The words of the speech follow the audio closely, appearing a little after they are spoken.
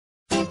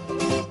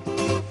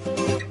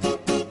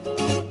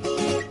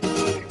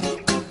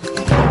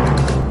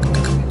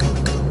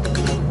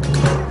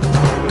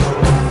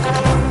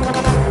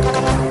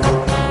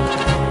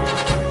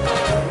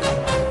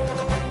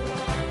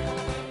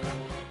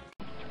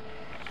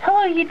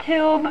Hello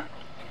YouTube!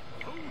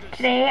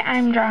 Today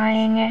I'm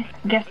drawing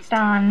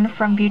Gaston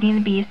from Beauty and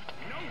the Beast.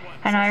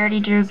 And I already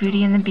drew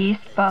Beauty and the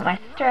Beast, but my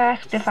sister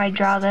asked if I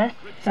draw this,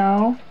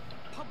 so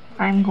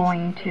I'm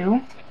going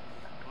to.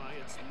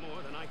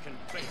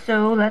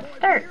 So let's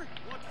start.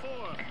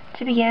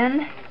 To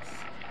begin,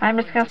 I'm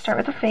just going to start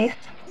with the face.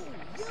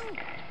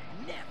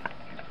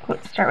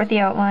 Start with the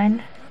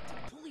outline.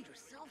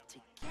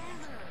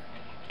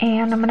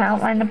 And I'm going to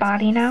outline the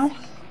body now.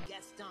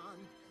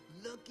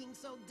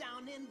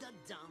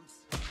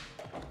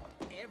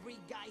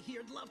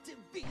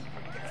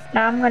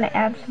 Now I'm going to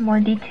add some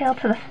more detail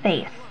to the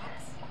face.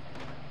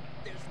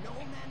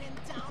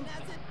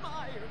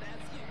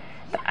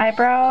 The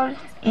eyebrows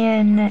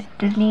in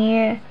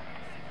Disney,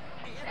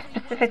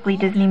 specifically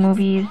Disney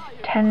movies,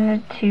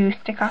 tend to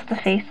stick off the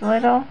face a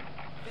little.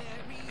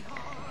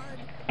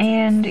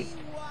 And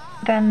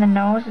then the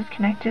nose is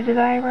connected to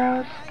the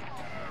eyebrows.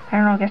 I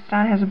don't know,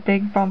 Gaston has a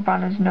big bump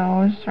on his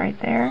nose right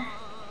there.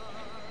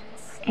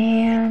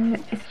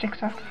 And it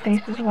sticks off the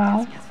face as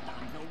well.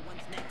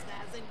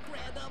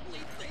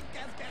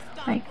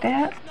 Like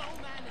that.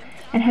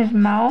 And his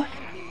mouth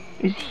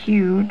is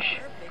huge.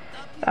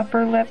 The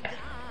upper lip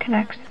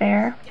connects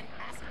there.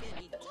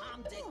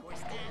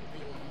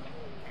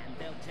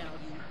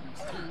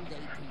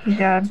 He's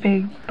got a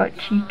big butt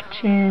cheek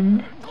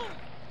chin.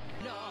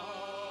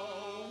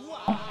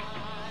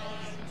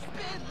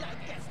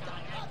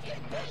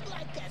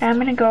 Now I'm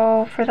gonna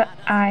go for the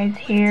eyes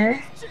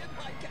here.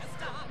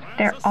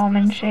 They're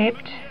almond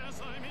shaped.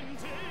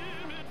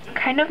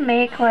 Kind of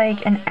make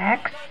like an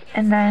X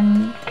and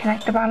then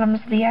connect the bottoms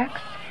of the X.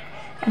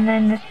 And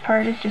then this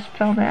part is just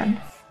filled in.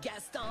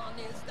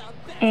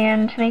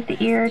 And to make the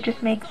ear,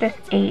 just make this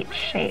H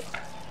shape.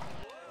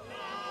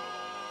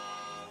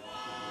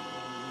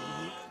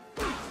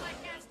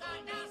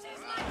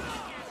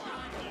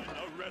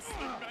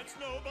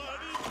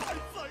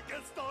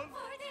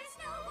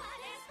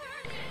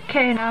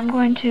 Okay, now I'm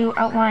going to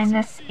outline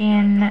this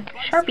in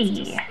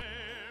Sharpie.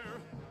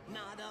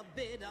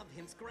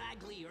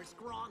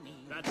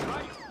 That's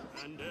right.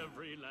 And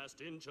every last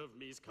inch of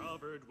me's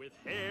covered with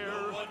hair.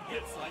 No one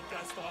gets like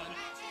Gaston.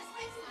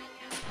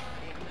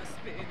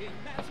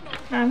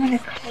 Now I'm going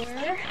to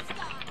color.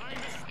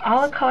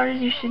 All the colors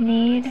you should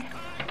need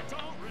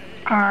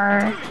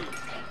are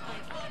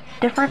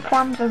different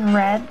forms of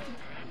reds,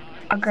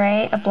 a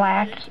gray, a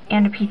black,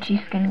 and a peachy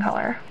skin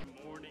color.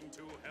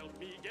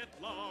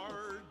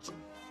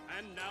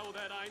 And now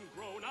that I'm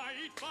grown, I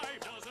eat 5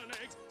 dozen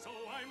eggs, so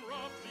I'm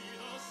roughly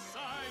the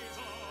size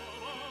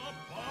of a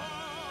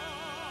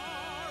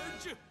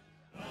barge.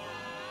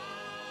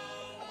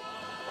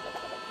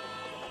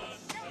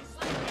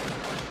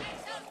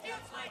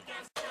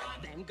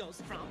 Then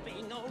goes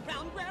tromping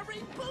around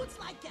wearing boots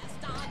like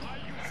Gaston.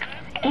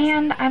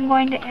 And I'm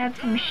going to add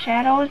some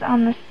shadows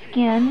on the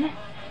skin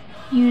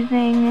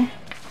using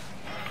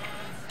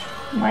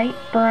light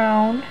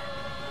brown,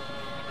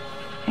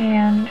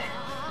 and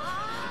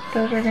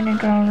those are going to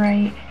go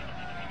right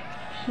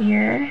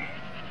here.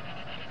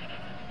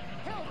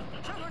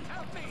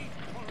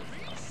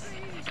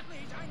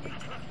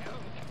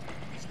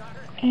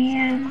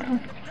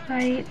 And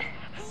right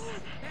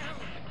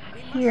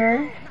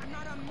here.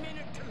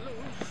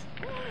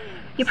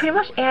 You pretty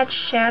much add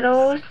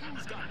shadows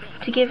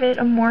to give it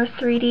a more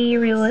 3D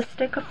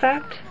realistic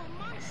effect.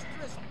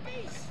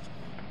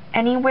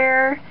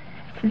 Anywhere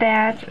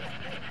that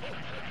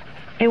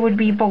it would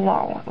be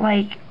below.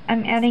 Like,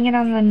 I'm adding it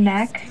on the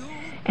neck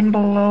and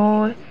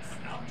below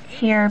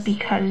here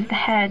because the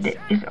head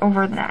is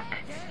over the neck.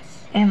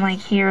 And like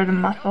here, the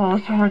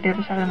muscles over the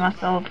other side of the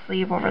muscle, the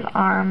sleeve over the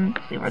arm,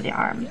 the sleeve over the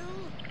arm.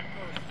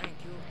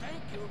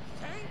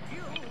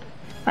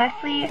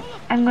 Lastly,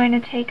 I'm going to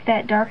take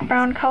that dark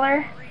brown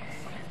color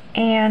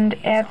and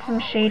add some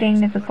shading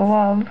to the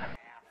glove.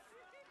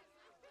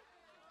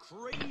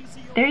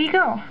 There you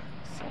go.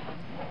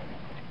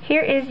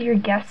 Here is your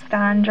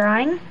Gaston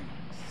drawing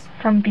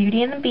from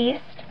Beauty and the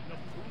Beast.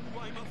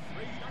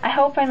 I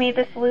hope I made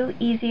this a little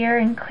easier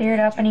and cleared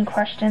up any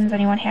questions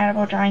anyone had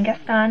about drawing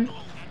Gaston.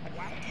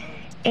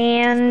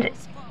 And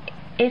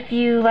if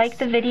you like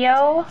the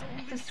video,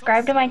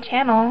 subscribe to my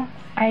channel.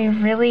 I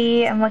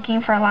really am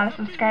looking for a lot of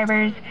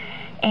subscribers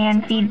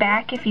and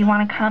feedback if you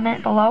want to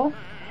comment below.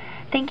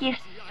 Thank you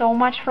so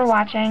much for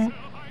watching,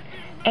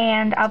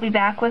 and I'll be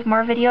back with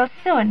more videos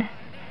soon.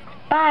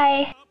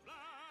 Bye!